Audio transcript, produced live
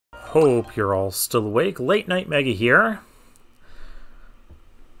Hope you're all still awake. Late Night Mega here.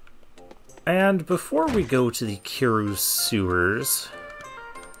 And before we go to the Kiru sewers,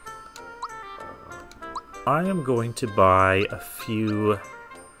 I am going to buy a few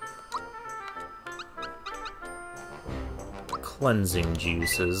cleansing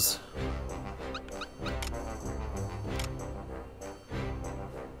juices.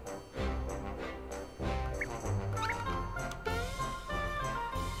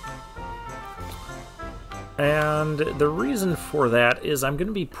 And the reason for that is I'm going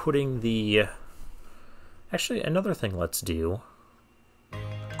to be putting the... Actually, another thing let's do.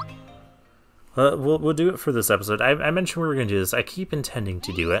 We'll do it for this episode. I mentioned we were going to do this. I keep intending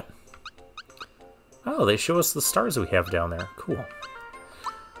to do it. Oh, they show us the stars we have down there. Cool.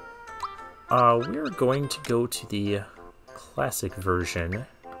 We're going to go to the classic version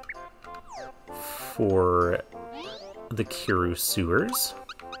for the Kiru sewers.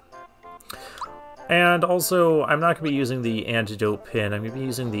 And also, I'm not going to be using the antidote pin. I'm going to be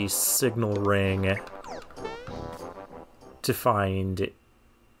using the signal ring to find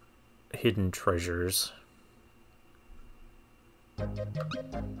hidden treasures. The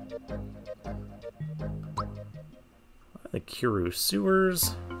Kiru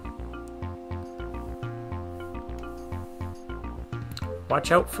sewers.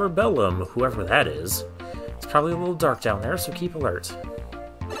 Watch out for Bellum, whoever that is. It's probably a little dark down there, so keep alert.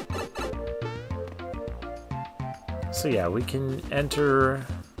 So yeah, we can enter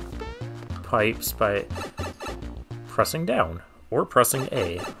pipes by pressing down or pressing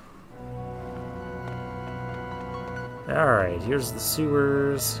A. Alright, here's the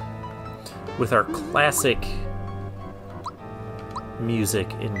sewers with our classic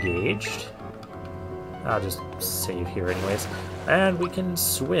music engaged. I'll just save here anyways. And we can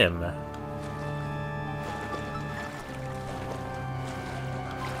swim.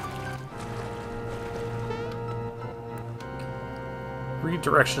 Read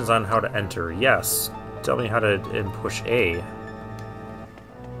directions on how to enter. Yes. Tell me how to push A.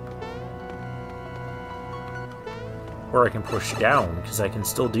 Or I can push down, because I can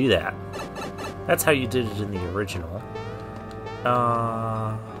still do that. That's how you did it in the original.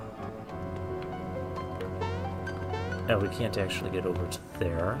 No, we can't actually get over to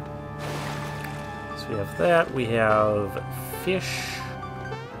there. So we have that. We have fish.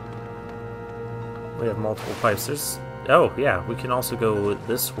 We have multiple pipes. There's... Oh, yeah, we can also go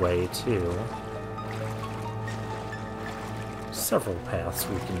this way, too. Several paths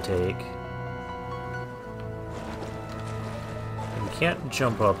we can take. We can't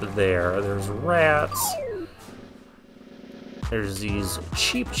jump up there. There's rats. There's these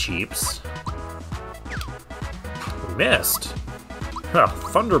cheeps. We missed. Well,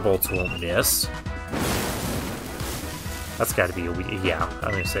 thunderbolts won't miss. That's gotta be a weakness. Yeah,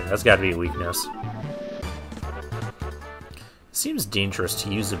 I'm gonna say, that's gotta be a weakness. Seems dangerous to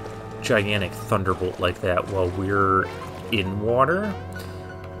use a gigantic thunderbolt like that while we're in water,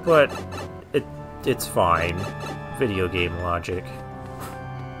 but it's fine. Video game logic.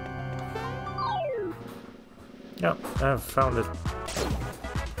 Yep, I've found an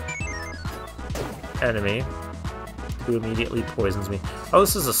enemy who immediately poisons me. Oh,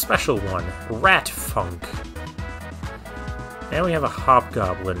 this is a special one. Rat Funk. And we have a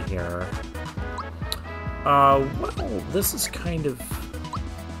hobgoblin here. Well, this is kind of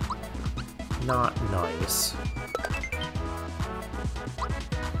not nice.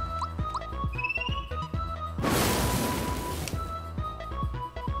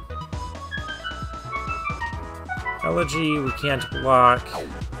 Elegy, we can't block.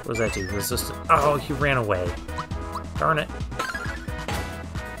 What does that do? Resistant. Oh, he ran away. Darn it.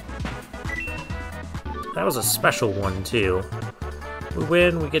 That was a special one, too. We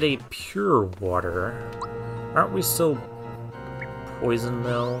win, we get a pure water. Aren't we still poisoned,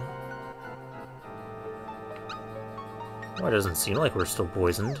 though? Well, it doesn't seem like we're still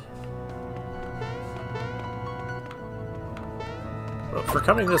poisoned. But for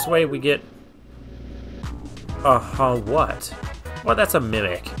coming this way, we get... what? Well, that's a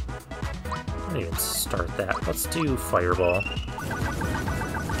mimic. I didn't even start that. Let's do Fireball.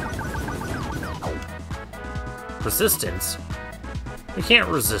 Resistance? We can't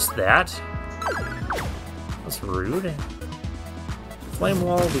resist that. That's rude. Flame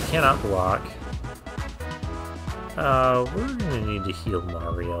Wall, we cannot block. We're gonna need to heal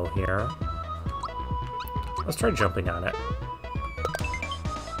Mario here. Let's try jumping on it.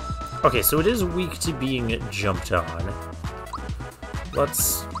 Okay, so it is weak to being jumped on.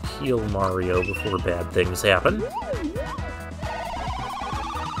 Let's heal Mario before bad things happen.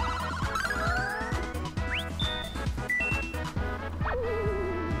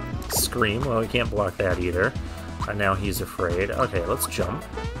 Scream. Well, we can't block that either. And now he's afraid. Okay, let's jump.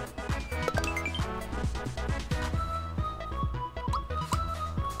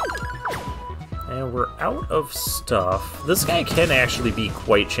 And we're out of stuff. This guy can actually be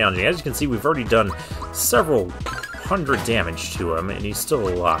quite challenging. As you can see, we've already done several hundred damage to him, and he's still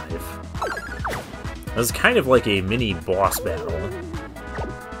alive. This is kind of like a mini boss battle.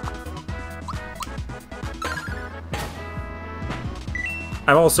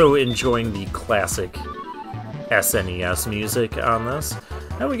 I'm also enjoying the classic SNES music on this.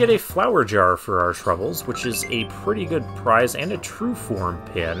 Now we get a flower jar for our troubles, which is a pretty good prize, and a true form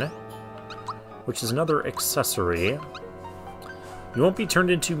pin, which is another accessory. You won't be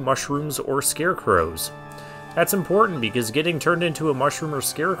turned into mushrooms or scarecrows. That's important because getting turned into a mushroom or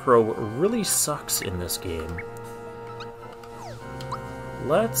scarecrow really sucks in this game.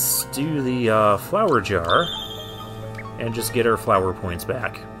 Let's do the flower jar and just get our flower points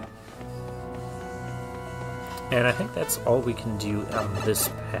back. And I think that's all we can do on this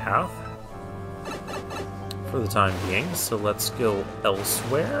path for the time being, so let's go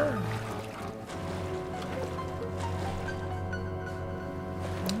elsewhere.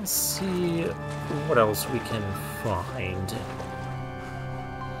 Let's see what else we can find.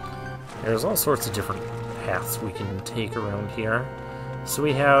 There's all sorts of different paths we can take around here. So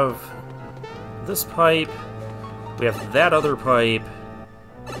we have this pipe, we have that other pipe,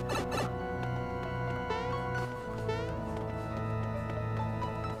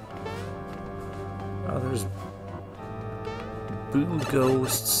 there's boo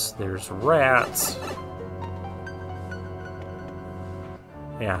ghosts, there's rats.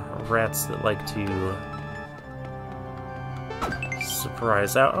 Yeah, rats that like to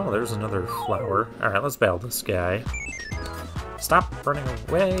surprise out. Oh, there's another flower. Alright, let's battle this guy. Stop running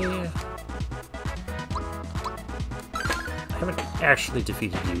away. I haven't actually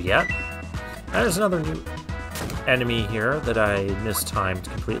defeated you yet. There's another new enemy here that I mistimed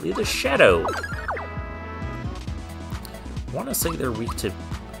completely. The Shadow. I want to say they're weak to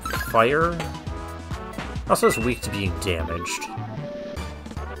fire. Also, it's weak to being damaged.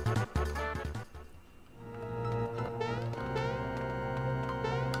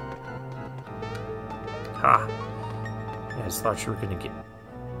 Ha! Yeah, I just thought you were gonna get...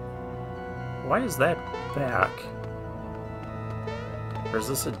 Why is that back? Or is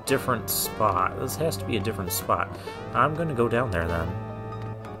this a different spot? This has to be a different spot. I'm gonna go down there then.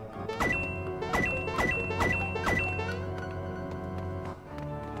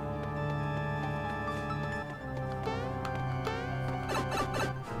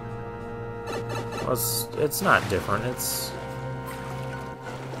 Well, it's not different, it's...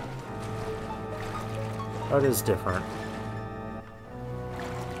 Oh, it is different.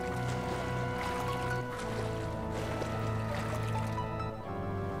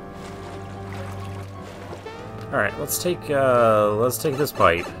 Alright, let's take this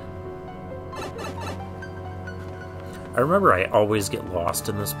pipe. I remember I always get lost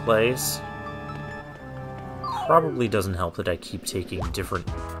in this place. Probably doesn't help that I keep taking different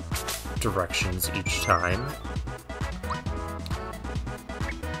directions each time.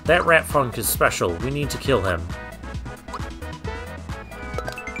 That Rat Funk is special. We need to kill him.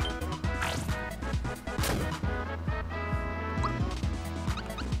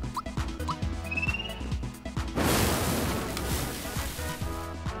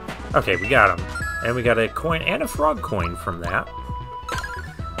 Okay, we got him. And we got a coin and a frog coin from that.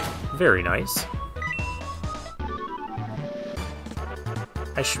 Very nice.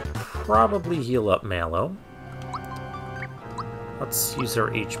 I should probably heal up Mallow. Let's use our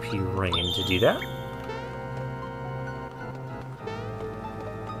HP rain to do that.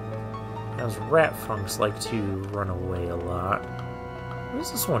 Those rat funks like to run away a lot. What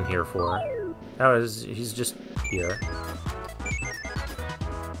is this one here for? Oh, he's just here.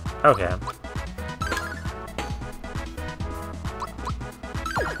 Okay.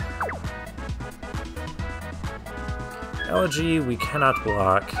 Elegy, we cannot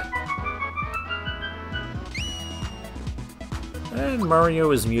block. And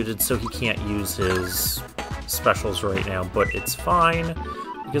Mario is muted, so he can't use his specials right now, but it's fine,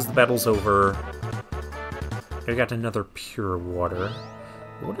 because the battle's over. I got another pure water.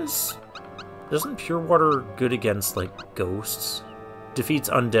 What is... Isn't pure water good against, like, ghosts? Defeats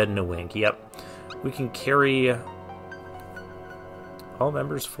undead in a wink, yep. We can carry... All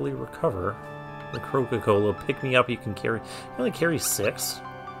members fully recover. The Coca-Cola, pick me up, you can carry... You only carry 6?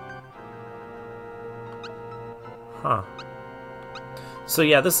 Huh. So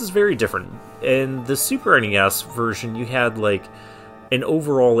yeah, this is very different. In the Super NES version, you had, like, an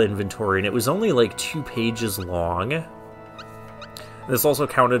overall inventory, and it was only, like, 2 pages long. This also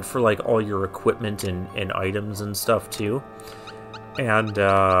counted for like all your equipment and items and stuff too. And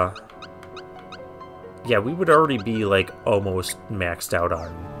yeah, we would already be like almost maxed out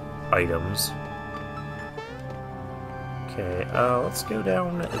on items. Okay, let's go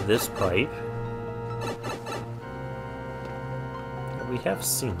down this pipe. We have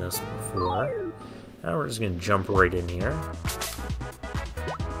seen this before. Now we're just gonna jump right in here.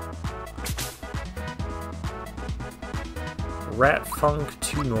 Rat Funk,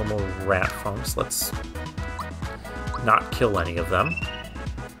 2 normal Rat Funks. Let's not kill any of them.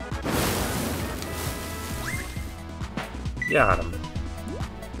 Got him.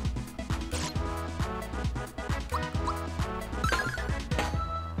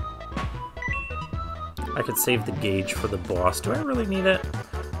 I could save the gauge for the boss. Do I really need it?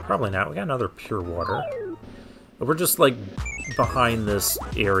 Probably not. We got another pure water. But we're just like behind this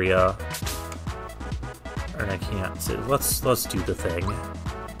area. And I can't see. Let's do the thing.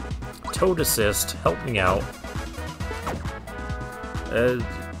 Toad assist, help me out.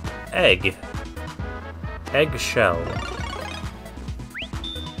 Egg. Eggshell.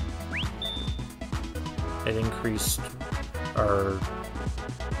 It increased our...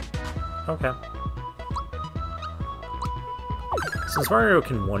 Okay. Since Mario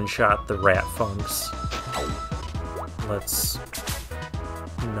can one-shot the Rat Funks, let's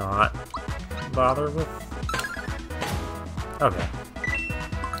not bother with... Okay.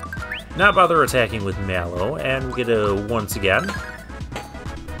 Not bother attacking with Mallow, and we get a once again.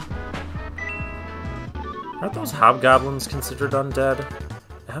 Aren't those hobgoblins considered undead?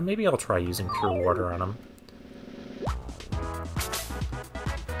 Maybe I'll try using pure water on them.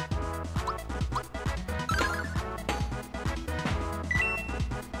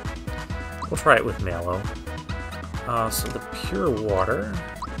 We'll try it with Mallow. So the pure water...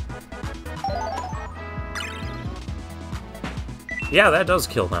 Yeah, that does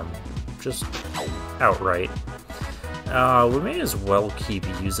kill them. Just outright. We may as well keep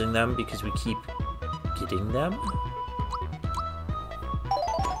using them because we keep getting them.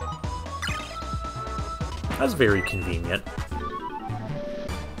 That's very convenient.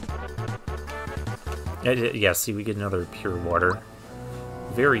 Yeah, see, we get another pure water.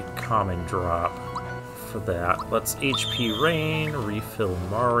 Very common drop for that. Let's HP Rain, refill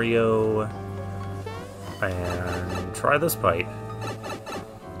Mario, and try this pipe.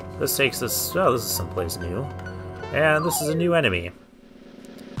 This takes us... Oh, this is someplace new. And this is a new enemy.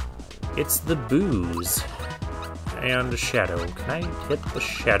 It's the Booze. And Shadow. Can I hit the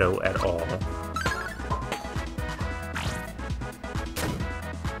Shadow at all?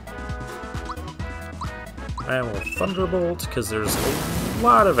 And we'll Thunderbolt, because there's a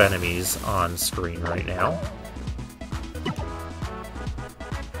lot of enemies on screen right now.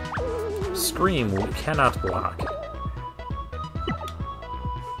 Scream, we cannot block.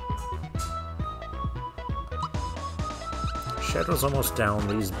 Shadow's almost down.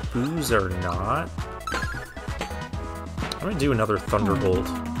 These Boos are not. I'm gonna do another Thunderbolt.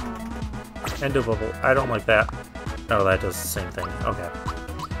 Endo Bubble. I don't like that. Oh, that does the same thing. Okay.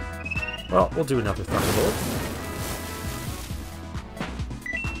 Well, we'll do another Thunderbolt.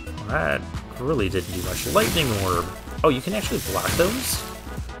 That really didn't do much. Lightning Orb. Oh, you can actually block those?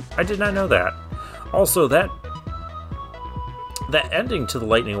 I did not know that. Also, that ending to the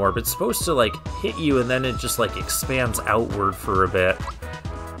Lightning Orb, it's supposed to, like, hit you and then it just, like, expands outward for a bit.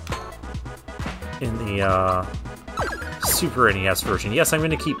 In the, Super NES version. Yes, I'm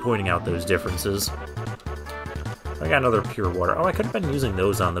going to keep pointing out those differences. I got another pure water. Oh, I could have been using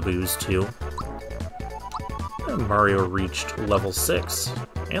those on the Boos, too. And Mario reached level 6.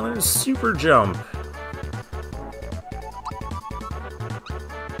 And there's Super Jump.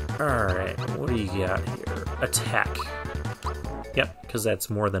 Alright, what do you got here? Attack. Yep, because that's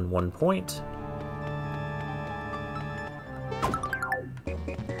more than 1 point.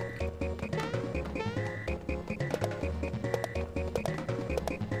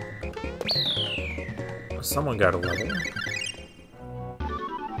 Someone got a level.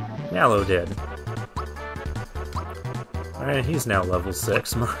 Mallow did. Alright, he's now level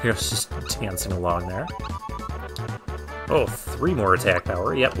 6. Mario's just dancing along there. Oh, 3 more attack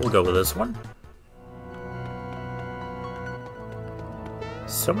power. Yep, we'll go with this one.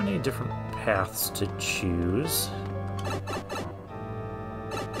 So many different paths to choose.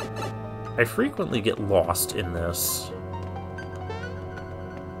 I frequently get lost in this.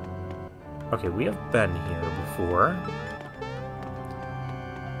 Okay, we have been here before.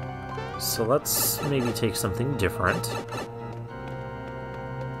 So let's maybe take something different.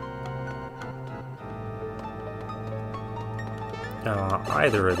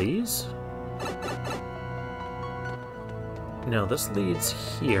 Either of these. No, this leads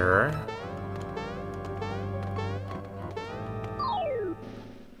here.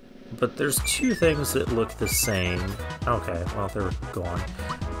 But there's two things that look the same. Okay, well, they're gone.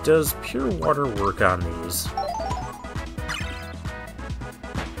 Does pure water work on these?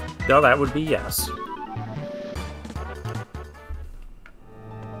 No, that would be yes.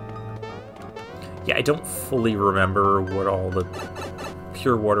 Yeah, I don't fully remember what all the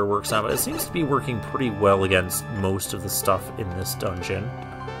pure water works on, but it seems to be working pretty well against most of the stuff in this dungeon.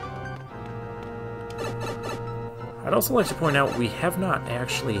 I'd also like to point out we have not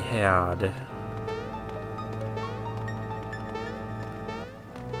actually had...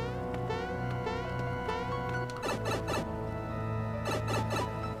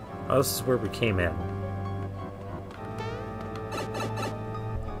 Oh, this is where we came in.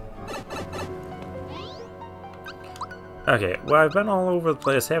 Okay, well, I've been all over the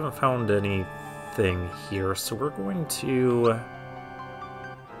place, haven't found anything here, so we're going to...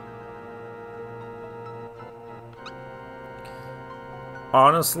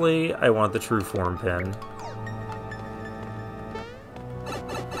 Honestly, I want the true form pin.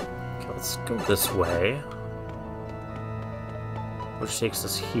 Okay, let's go this way. Which takes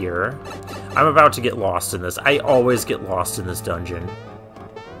us here. I'm about to get lost in this. I always get lost in this dungeon.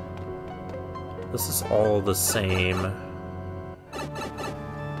 This is all the same.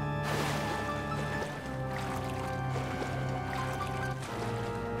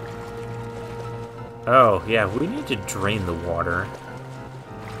 Oh, yeah, we need to drain the water.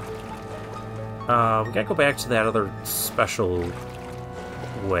 We gotta go back to that other special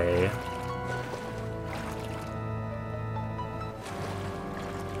way.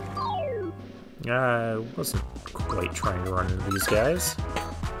 I wasn't quite trying to run into these guys.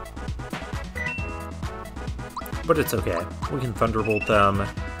 But it's okay. We can Thunderbolt them.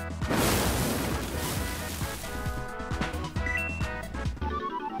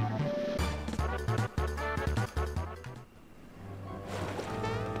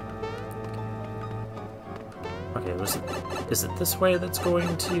 Okay, is it this way that's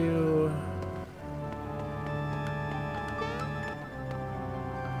going to...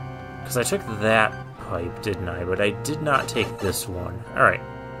 Because I took that pipe, didn't I? But I did not take this one. Alright.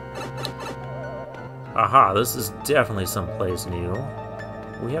 Aha, this is definitely someplace new.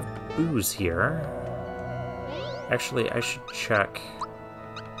 We have booze here. Actually, I should check...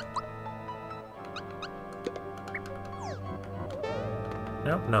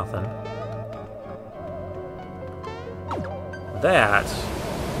 Nope, nothing. That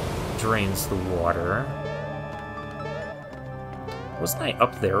drains the water. Wasn't I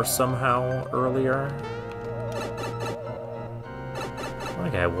up there somehow earlier? I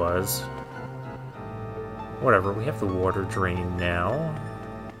think I was. Whatever, we have the water drain now.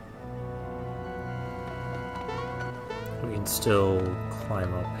 We can still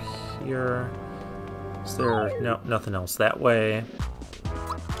climb up here. Is there... No, nothing else that way.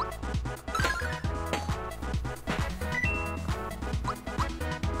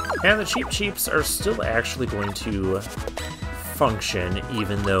 And the Cheep Cheeps are still actually going to function,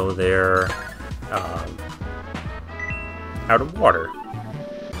 even though they're out of water.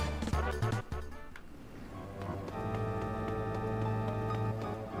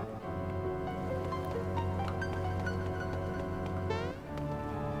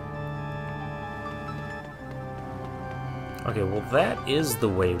 Okay, well that is the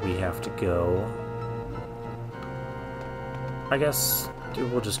way we have to go. I guess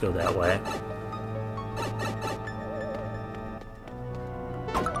we'll just go that way.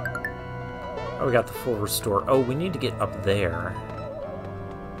 Oh, we got the full restore. Oh, we need to get up there.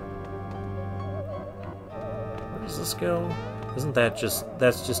 Where does this go? Isn't that just...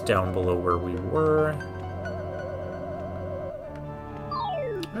 That's just down below where we were.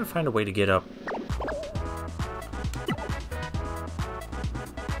 I'm gonna find a way to get up.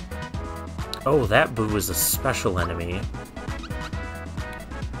 Oh, that boo is a special enemy.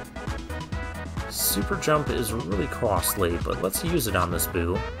 Super jump is really costly, but let's use it on this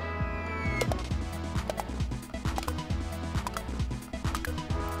boo.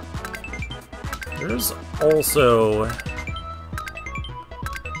 There's also...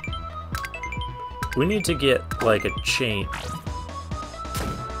 We need to get, like, a chain...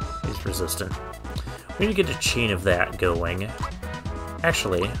 He's resistant. We need to get a chain of that going.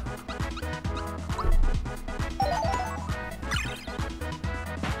 Actually...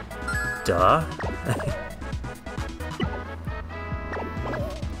 Duh.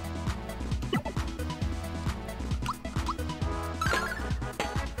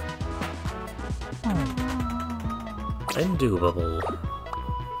 Indubible.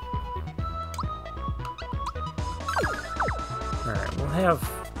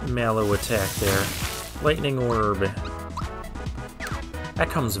 have Mallow attack there. Lightning Orb. That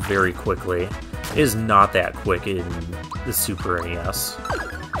comes very quickly. It is not that quick in the Super NES.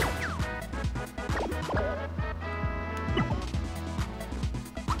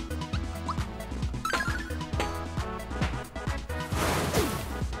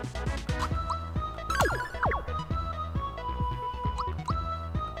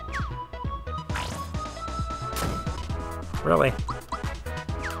 Really?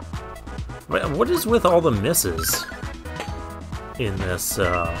 What is with all the misses in this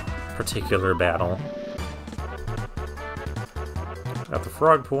particular battle? Got the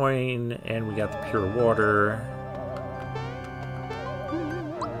frog point, and we got the pure water.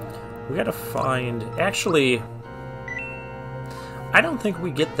 We gotta find... Actually, I don't think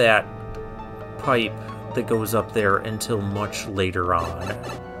we get that pipe that goes up there until much later on,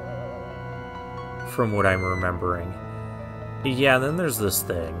 from what I'm remembering. Yeah, then there's this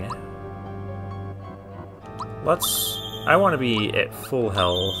thing. I want to be at full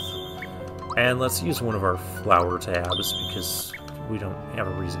health, and let's use one of our flower tabs, because we don't have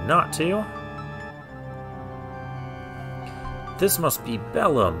a reason not to. This must be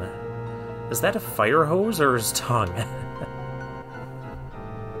Bellum. Is that a fire hose or his tongue?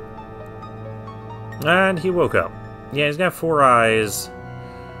 And he woke up. Yeah, he's got 4 eyes.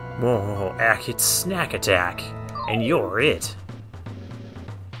 Whoa, it's snack attack. And you're it.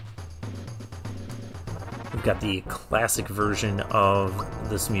 We've got the classic version of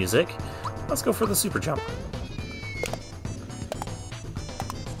this music. Let's go for the super jump.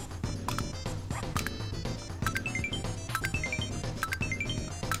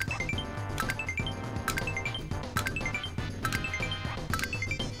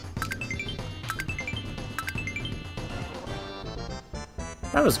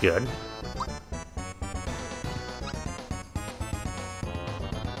 That was good.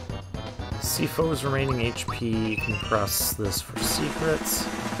 See foes' remaining HP, can press this for secrets.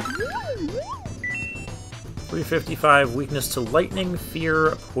 355, weakness to lightning,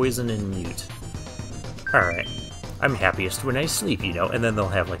 fear, poison, and mute. Alright. I'm happiest when I sleep, you know, and then they'll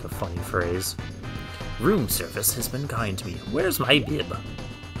have like a funny phrase. Room service has been kind to me. Where's my bib?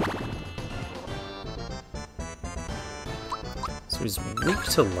 So he's weak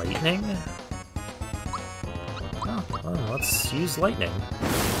to lightning? Oh, well, let's use lightning.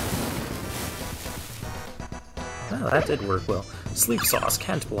 Oh, that did work well. Sleep sauce,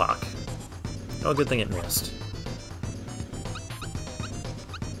 can't block. Oh, good thing it missed.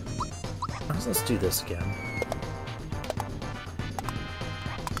 Let's do this again.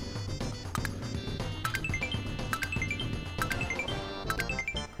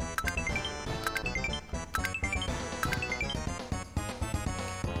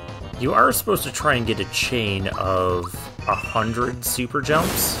 You are supposed to try and get a chain of 100 super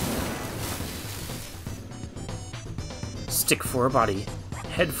jumps. Stick for a body.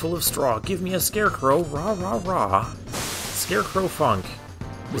 Head full of straw. Give me a scarecrow. Rah, rah, rah. Scarecrow funk.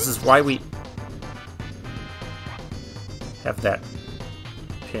 This is why we have that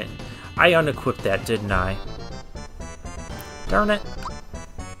pin. I unequipped that, didn't I? Darn it.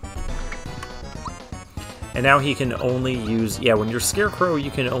 And now he can only use... Yeah, when you're Scarecrow, you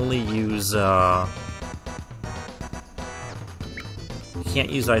can only use... You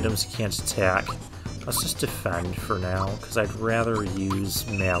can't use items, you can't attack. Let's just defend for now, because I'd rather use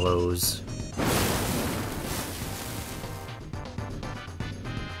Mallows.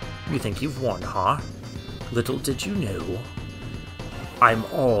 You think you've won, huh? Little did you know. I'm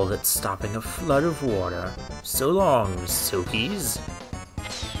all that's stopping a flood of water. So long, Soakies.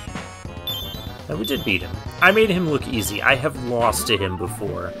 And we did beat him. I made him look easy. I have lost to him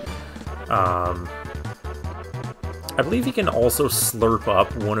before. I believe you can also slurp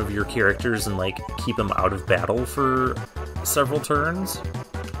up one of your characters and, like, keep him out of battle for several turns.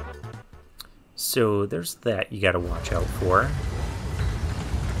 So there's that you gotta watch out for.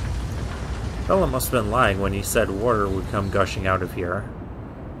 Bella must have been lying when he said water would come gushing out of here.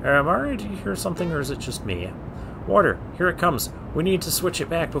 Mari, do you hear something, or is it just me? Water, here it comes. We need to switch it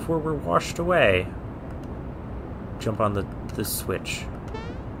back before we're washed away. Jump on the switch.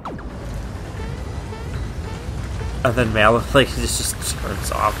 And then Mallow, like, it just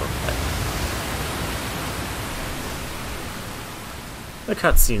turns off of it. The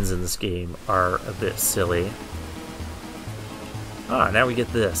cutscenes in this game are a bit silly. Ah, now we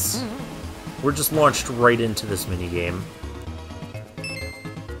get this. We're just launched right into this minigame.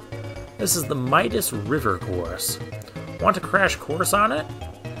 This is the Midas River course. Want to crash course on it?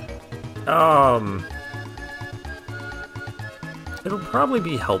 It'll probably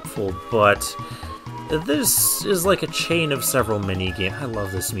be helpful, but this is like a chain of several mini-games. I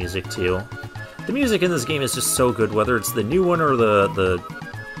love this music, too. The music in this game is just so good, whether it's the new one or the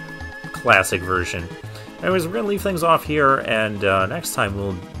classic version. Anyways, we're going to leave things off here, and next time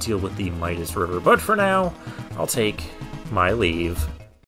we'll deal with the Midas River. But for now, I'll take my leave.